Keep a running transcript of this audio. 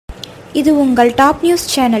இது உங்கள் top news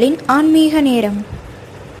சேனலின் ஆன்மீக நேரம்.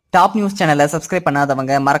 டாப் நியூஸ் சேனலை சப்ஸ்கிரைப்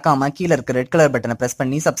பண்ணாதவங்க மறக்காம கீழே இருக்க ரெட் கலர் பட்டனை பிரஸ்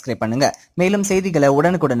பண்ணி சப்ஸ்கிரைப் பண்ணுங்க. மேலும் செய்திகளை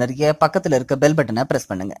உடனுக்குடன் அறிய பக்கத்துல இருக்க பெல் பட்டனை பிரஸ்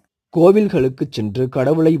பண்ணுங்க. கோவில்களுக்கு சென்று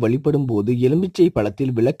கடவுளை வழிபடும் போது எலுமிச்சை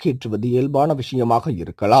பழத்தில் விளக்கேற்றுவது இயல்பான விஷயமாக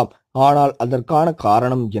இருக்கலாம். ஆனால் அதற்கான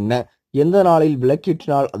காரணம் என்ன? எந்த நாளில்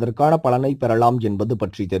விளக்கேற்றினால் அதற்கான பலனை பெறலாம் என்பது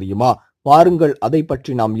பற்றி தெரியுமா? வாருங்கள், அதை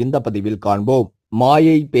பற்றி நாம் இந்த பதிவில் காண்போம்.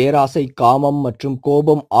 மாயை, பேராசை, காமம் மற்றும்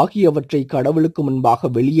கோபம் ஆகியவற்றை கடவுளுக்கு முன்பாக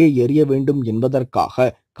வெளியே எறிய வேண்டும் என்பதற்காக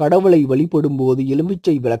கடவுளை வழிபடும் போது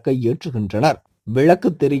எலுமிச்சை விளக்கை ஏற்றுகின்றனர். விளக்கு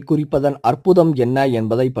திரி குறிப்பதன் அற்புதம் என்ன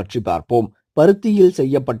என்பதை பற்றி பார்ப்போம். பருத்தியில்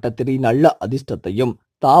செய்யப்பட்ட திரி நல்ல அதிர்ஷ்டத்தையும்,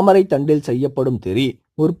 தாமரை தண்டில் செய்யப்படும் திரி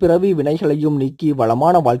முற்பிறவி வினைகளையும் நீக்கி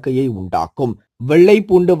வளமான வாழ்க்கையை உண்டாக்கும். வெள்ளை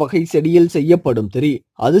பூண்டு வகை செடியில் செய்யப்படும் திரி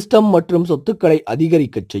அதிர்ஷ்டம் மற்றும் சொத்துக்களை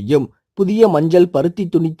அதிகரிக்கச் செய்யும். புதிய மஞ்சள் பருத்தி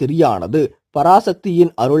துணி திரியானது பராசக்தியின்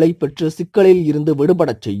அருளை பெற்று சிக்கலில் இருந்து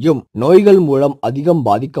விடுபடச் செய்யும். நோய்கள் மூலம் அதிகம்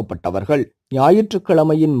பாதிக்கப்பட்டவர்கள்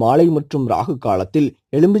ஞாயிற்றுக்கிழமையின் மாலை மற்றும் ராகு காலத்தில்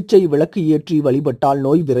எலுமிச்சை விளக்கு ஏற்றி வழிபட்டால்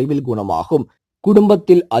நோய் விரைவில் குணமாகும்.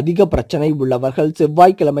 குடும்பத்தில் அதிக பிரச்சனை உள்ளவர்கள்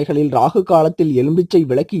செவ்வாய்க்கிழமைகளில் ராகு காலத்தில் எலுமிச்சை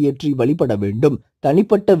விளக்கு ஏற்றி வழிபட வேண்டும்.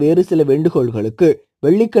 தனிப்பட்ட வேறு சில வேண்டுகோள்களுக்கு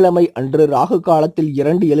வெள்ளிக்கிழமை அன்று ராகு காலத்தில்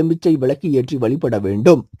 2 எலுமிச்சை விளக்கு ஏற்றி வழிபட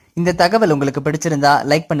வேண்டும். இந்த தகவல் உங்களுக்கு பிடிச்சிருந்தா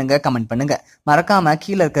லைக் பண்ணுங்க, கமெண்ட் பண்ணுங்க. மறக்காம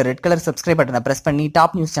கீழே இருக்க ரெட் கலர் சப்ஸ்கிரைப் பட்டனை பிரஸ் பண்ணி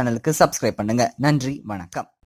டாப் நியூஸ் சேனலுக்கு சப்ஸ்கிரைப் பண்ணுங்க. நன்றி, வணக்கம்.